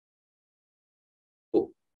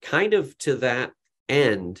kind of to that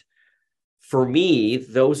end, for me,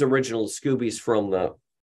 those original Scoobies from the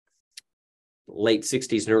late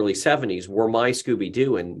 60s and early 70s were my Scooby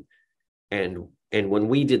Doo. And when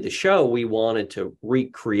we did the show, we wanted to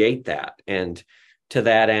recreate that. And to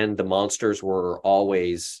that end, the monsters were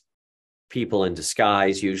always people in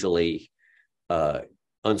disguise, usually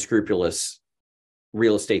unscrupulous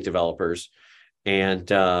real estate developers, and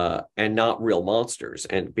not real monsters.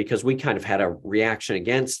 And because we kind of had a reaction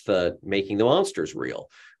against the making the monsters real,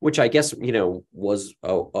 which I guess, was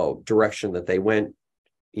a direction that they went,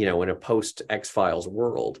 in a post X-Files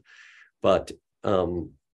world. But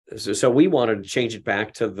so we wanted to change it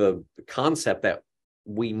back to the concept that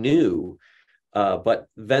we knew. But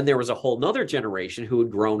then there was a whole nother generation who had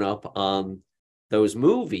grown up on those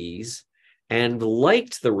movies and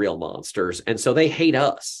liked the real monsters. And so they hate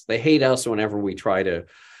us. They hate us whenever we try to,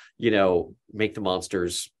 make the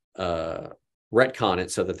monsters retcon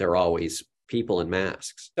it so that they're always people in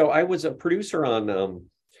masks. So I was a producer on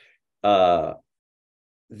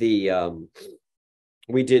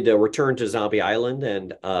we did a Return to Zombie Island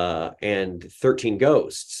and 13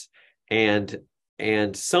 Ghosts. And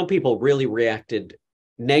some people really reacted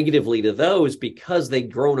negatively to those because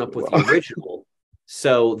they'd grown up with the original.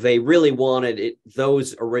 So they really wanted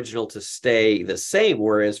those original to stay the same.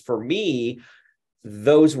 Whereas for me,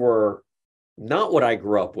 those were not what I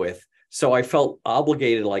grew up with. So I felt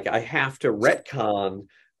obligated, like I have to retcon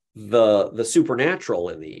the supernatural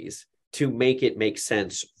in these to make it make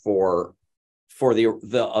sense for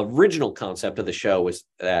the original concept of the show, is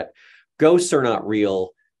that ghosts are not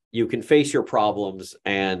real. You can face your problems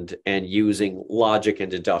and using logic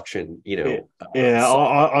and deduction,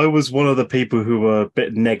 I was one of the people who were a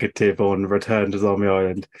bit negative on Return to Zombie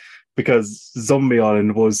Island, because Zombie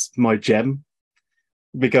Island was my gem.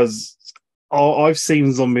 Because I've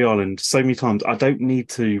seen Zombie Island so many times, I don't need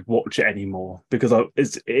to watch it anymore because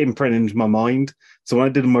it's imprinted into my mind. So when I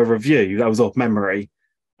did my review, that was off memory.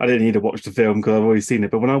 I didn't need to watch the film because I've already seen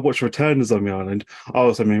it. But when I watched Return to Zombie Island, I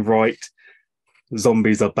was right,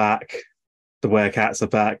 zombies are back, the werecats are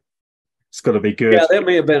back. It's got to be good. Yeah, that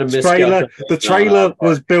may have been a miscalculation. The trailer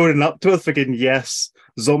was building up to us, thinking, yes,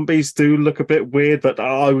 zombies do look a bit weird, but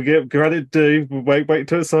I would give credit due. Wait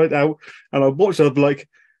till it's side out. And I watched it, I'd be like,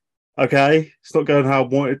 okay, it's not going how I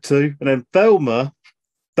wanted to. And then Thelma,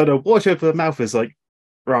 don't know, watch open her mouth, is like,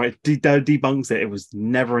 right, debunks it. It was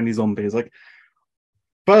never any zombies. Like,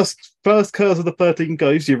 first Curse of the 13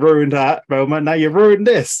 Ghosts, you ruined that, Thelma. Now you ruined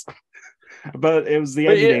this. But it was the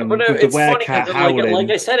ending with the werecat howling. Like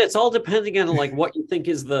I said, it's all depending on what you think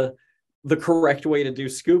is the correct way to do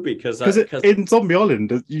Scooby. Because in Zombie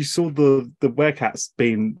Island, you saw the werecats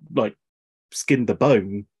being skinned to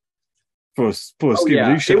bone for a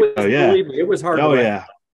Scooby Doo show. It was hard. Oh yeah,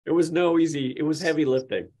 it was no easy. It was heavy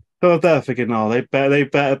lifting. So they're thinking, they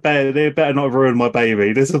better not ruin my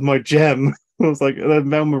baby. This is my gem. I was like, then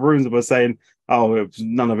Mel Maroons were saying,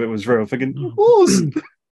 none of it was real. Thinking, it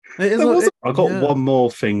was. I got one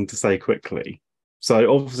more thing to say quickly.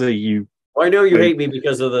 So obviously I know you hate me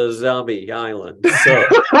because of the Zombie Island. So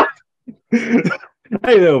a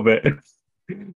little bit.